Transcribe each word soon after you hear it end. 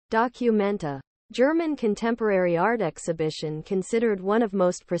Documenta, German contemporary art exhibition considered one of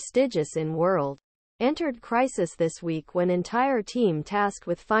most prestigious in world, entered crisis this week when entire team tasked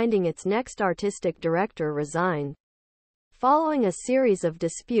with finding its next artistic director resigned. Following a series of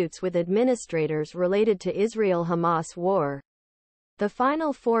disputes with administrators related to Israel-Hamas war, the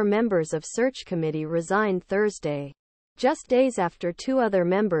final 4 members of search committee resigned Thursday, just days after 2 other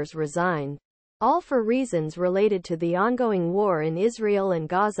members resigned, all for reasons related to the ongoing war in Israel and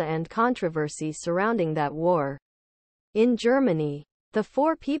Gaza and controversy surrounding that war. In Germany, the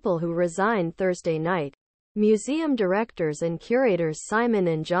 4 people who resigned Thursday night, museum directors and curators Simon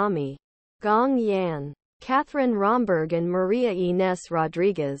and Jami, Gong Yan, Catherine Romberg and Maria Inés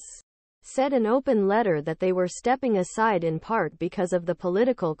Rodriguez, said in an open letter that they were stepping aside in part because of the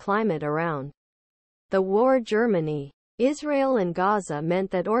political climate around the war. Germany, Israel and Gaza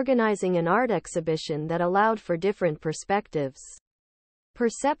meant that organizing an art exhibition that allowed for different perspectives,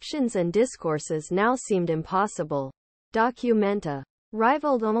 perceptions and discourses now seemed impossible. Documenta,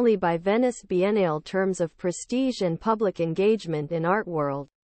 rivaled only by Venice Biennale terms of prestige and public engagement in art world,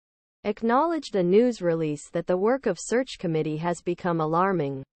 acknowledged a news release that the work of search committee has become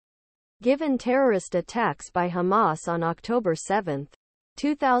alarming, given terrorist attacks by Hamas on October 7,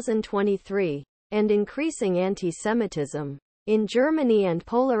 2023, and increasing anti-Semitism in Germany and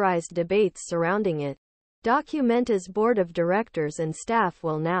polarized debates surrounding it. Documenta's board of directors and staff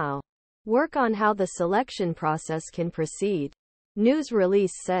will now work on how the selection process can proceed. News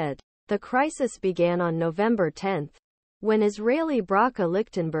release said. The crisis began on November 10, when Israeli Bracha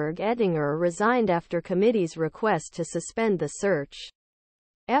Lichtenberg-Ettinger resigned after committee's request to suspend the search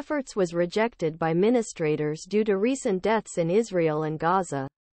efforts was rejected by administrators due to recent deaths in Israel and Gaza.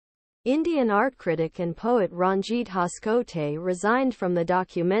 Indian art critic and poet Ranjit Hoskote resigned from the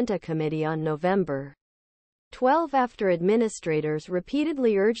Documenta committee on November 12 after administrators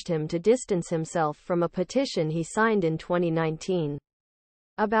repeatedly urged him to distance himself from a petition he signed in 2019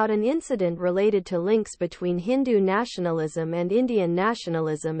 about an incident related to links between Hindu nationalism and Indian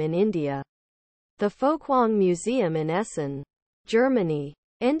nationalism in India. The Folkwang Museum in Essen, Germany,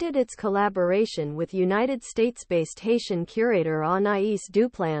 ended its collaboration with United States-based Haitian curator Anaïs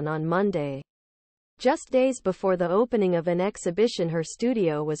Duplan on Monday, just days before the opening of an exhibition her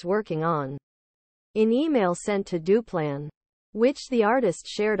studio was working on. In email sent to Duplan, which the artist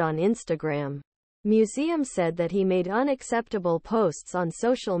shared on Instagram, museum said that he made unacceptable posts on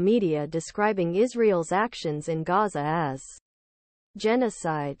social media describing Israel's actions in Gaza as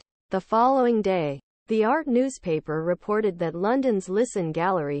genocide. The following day, the art newspaper reported that London's Listen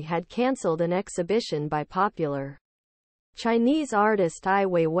Gallery had cancelled an exhibition by popular Chinese artist Ai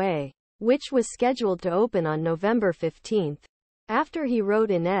Weiwei, which was scheduled to open on November 15, after he wrote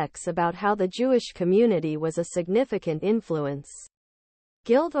in X about how the Jewish community was a significant influence.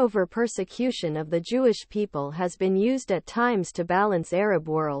 Guilt over persecution of the Jewish people has been used at times to balance Arab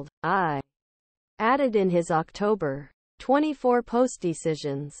world, I added in his October 24 post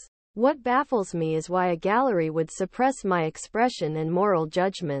decisions. What baffles me is why a gallery would suppress my expression and moral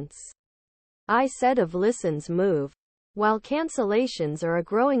judgments. I said of Listen's move. While cancellations are a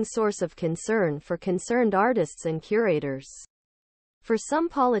growing source of concern for concerned artists and curators, for some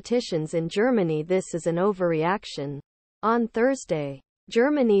politicians in Germany this is an overreaction. On Thursday,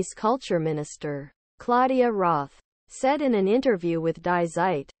 Germany's culture minister, Claudia Roth, said in an interview with Die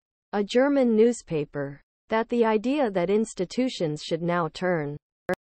Zeit, a German newspaper, that the idea that institutions should now turn